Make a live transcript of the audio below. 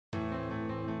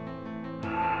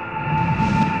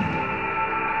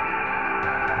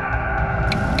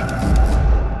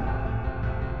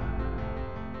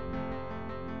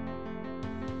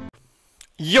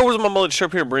Yo, what's up, my mullet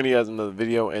Sharp here, bringing you guys another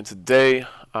video, and today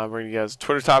I'm bringing you guys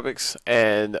Twitter topics,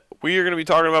 and we are going to be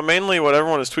talking about mainly what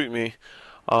everyone is tweeting me.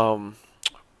 A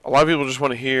lot of people just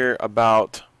want to hear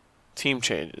about team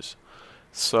changes,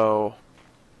 so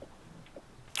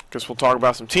I guess we'll talk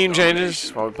about some team changes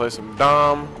while we play some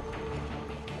Dom.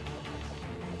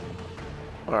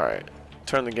 Alright,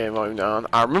 turn the game volume down.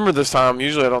 I remember this time,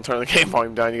 usually I don't turn the game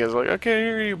volume down, you guys are like, okay, I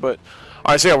hear you, but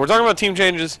alright, so yeah, we're talking about team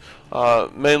changes,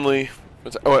 mainly.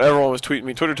 What everyone was tweeting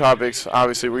me, Twitter topics,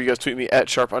 obviously, where you guys tweet me at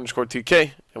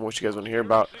 @sharp_TK, and what you guys want to hear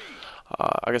about.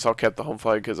 I guess I'll keep the home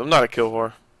flag because I'm not a kill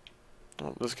whore.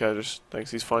 Well, this guy just thinks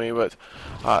he's funny, but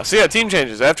so yeah, team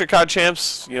changes after COD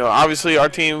champs. You know, obviously our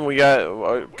team, we got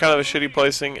kind of a shitty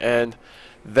placing, and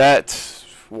that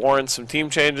warrants some team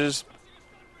changes.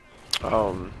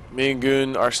 Me and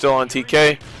Goon are still on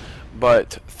TK,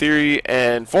 but Theory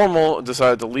and Formal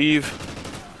decided to leave,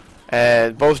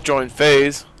 and both joined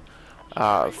FaZe.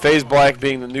 FaZe Black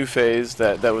being the new FaZe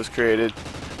that was created,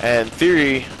 and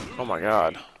Theory, oh my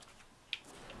god, I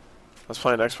was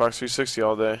playing Xbox 360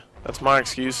 all day. That's my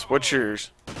excuse. What's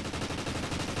yours?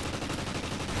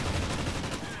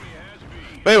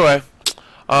 But anyway,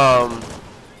 that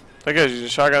guy's using a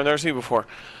shotgun I've never seen before.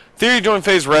 Theory joined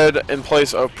FaZe Red in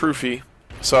place of Proofy,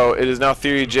 so it is now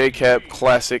Theory, JCap,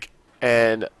 Classic,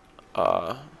 and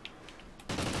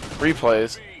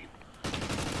Replays,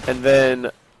 and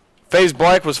then FaZe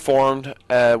Black was formed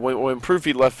when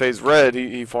Proofy left FaZe Red.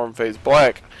 He formed FaZe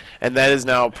Black, and that is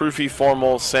now Proofy,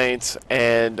 Formal, Saints,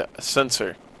 and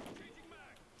Censor.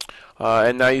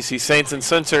 And now you see Saints and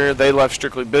Censor, they left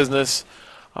Strictly Business.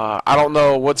 I don't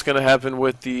know what's going to happen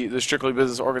with the Strictly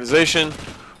Business organization.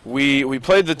 We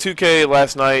played the 2K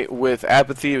last night with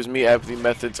Apathy. It was me, Apathy,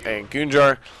 Methods, and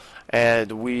Goonjar.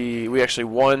 And we actually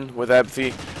won with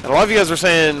Apathy. And a lot of you guys were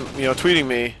saying, you know, tweeting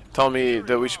me, telling me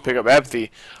that we should pick up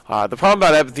Apathy. The problem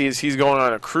about Apathy is he's going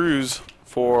on a cruise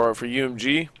for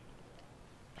UMG.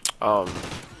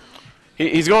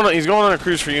 He's going on a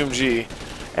cruise for UMG,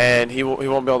 and he won't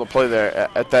be able to play there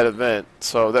at that event.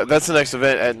 So that's the next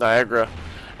event at Niagara,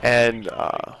 and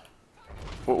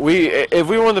if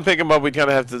we wanted to pick him up, we'd kind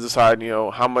of have to decide, you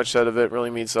know, how much that event really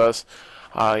means to us.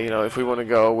 You know, if we want to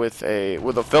go with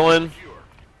a fill-in,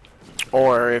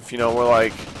 or if, you know, we're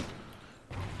like,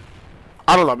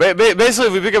 I don't know. Basically,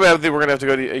 if we pick up Apathy, we're gonna have to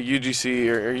go to a UGC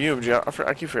or UMG.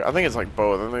 I keep forgetting. I think it's like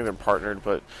both. I think they're partnered,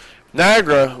 but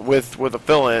Niagara with a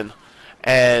fill-in,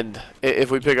 and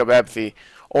if we pick up Apathy,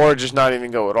 or just not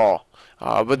even go at all.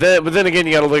 But then again,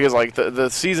 you got to look at like the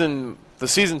season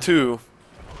 2.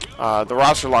 The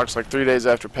roster locks like 3 days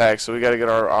after PAX, so we got to get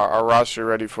our roster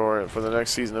ready for the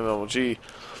next season of MLG.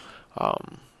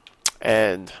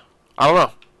 And I don't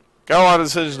know. Got a lot of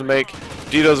decisions to make.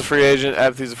 Dito's a free agent.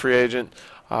 Apathy's a free agent.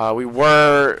 We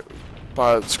were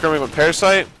scrimming with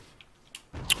Parasite,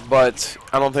 but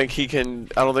I don't think he can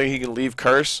leave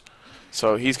Curse.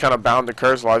 So he's kind of bound to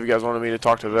Curse. A lot of you guys wanted me to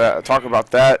talk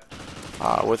about that,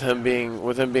 with him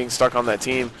being stuck on that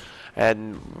team.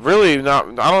 And really, I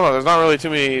don't know. There's not really too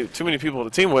many people to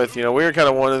team with. You know, we were kind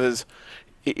of one of his.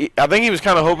 I think he was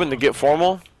kind of hoping to get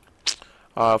Formal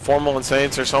and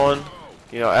Saints or someone,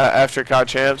 you know, after COD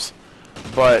champs,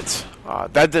 but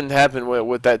that didn't happen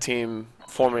with that team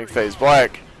forming FaZe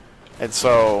Black, and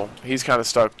so he's kind of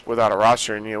stuck without a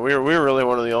roster. And you know, we were really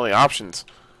one of the only options.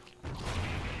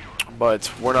 But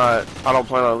we're not. I don't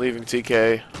plan on leaving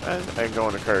TK and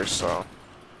going to Curse, so.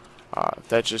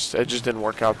 That just didn't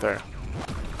work out there.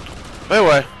 But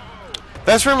anyway,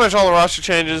 that's pretty much all the roster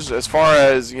changes. As far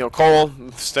as, you know, Cole,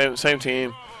 same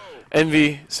team,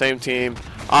 Envy, same team,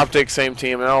 Optic, same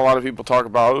team. And now a lot of people talk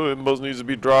about, oh, Imbos needs to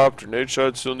be dropped, or Nade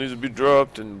Shot still needs to be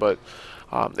dropped, but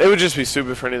it would just be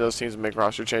stupid for any of those teams to make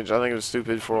roster changes. I think it was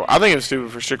stupid for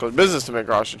Strictly Business to make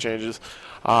roster changes,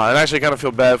 and I actually kind of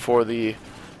feel bad for the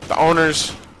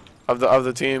owners of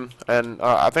the team. And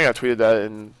I think I tweeted that,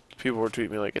 and people were tweeting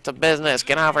me like, it's a business,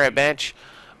 get over it, bitch.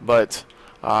 But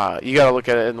you gotta look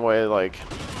at it in the way, like,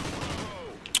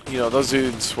 you know, those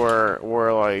dudes were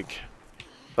like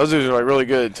really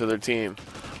good to their team,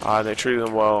 and they treated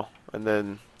them well, and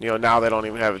then, you know, now they don't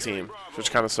even have a team,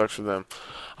 which kind of sucks for them.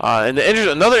 And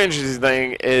another interesting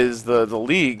thing is the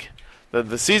league,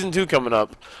 the season 2 coming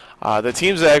up. The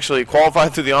teams that actually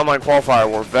qualified through the online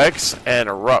qualifier were Vex and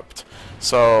Erupt,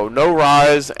 so no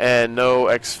Rise and no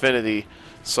Xfinity.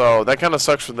 So that kind of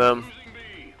sucks for them,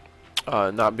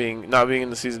 not being in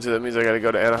the season 2. That means I got to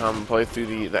go to Anaheim and play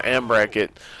through the AM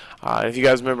bracket. If you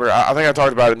guys remember, I think I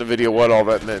talked about it in the video what all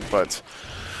that meant. But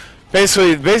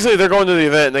basically they're going to the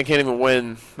event and they can't even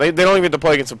win. They don't even get to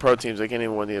play against the pro teams. They can't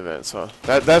even win the event. So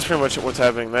that's pretty much what's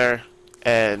happening there.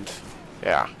 And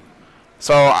yeah,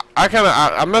 So I kind of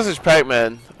I messaged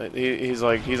Pac-Man. He's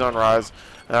like he's on Rise,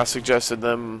 and I suggested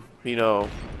them, you know,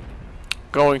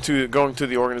 going to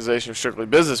the organization of Strictly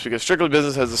Business, because Strictly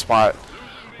Business has a spot.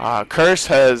 Curse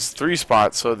has 3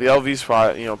 spots, so the LV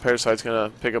spot, you know, Parasite's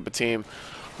gonna pick up a team.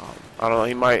 I don't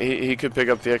know. He could pick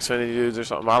up the Xfinity dudes or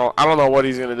something. I don't know what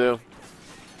he's gonna do.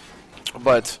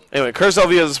 But anyway,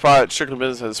 CrsLV has a spot. Strictly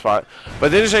Business has a spot.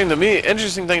 But the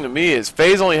interesting thing to me is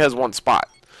FaZe only has 1 spot.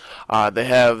 They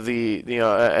have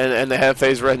and they have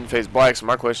FaZe Red and FaZe Black. So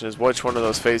my question is, which one of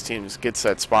those FaZe teams gets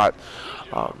that spot?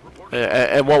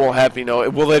 And what will happen? You know,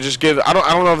 will they just give? I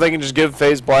don't know if they can just give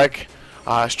FaZe Black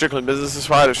Strictly Business a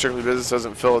spot if Strictly Business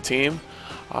doesn't fill a team,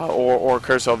 or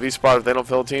CrsLV spot if they don't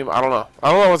fill a team. I don't know. I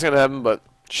don't know what's gonna happen, but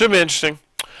should be interesting.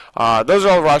 Those are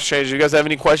all the roster changes. If you guys have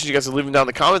any questions, you guys can leave them down in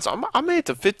the comments. I made it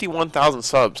to 51,000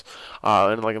 subs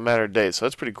in like a matter of days, so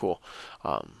that's pretty cool.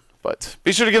 But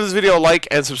be sure to give this video a like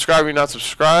and subscribe if you're not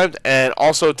subscribed. And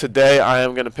also today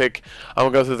I'm gonna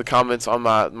go through the comments on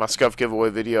my Scuff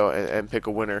giveaway video and pick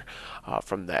a winner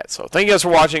from that. So thank you guys for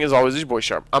watching. As always, this is your boy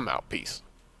Sharp. I'm out. Peace.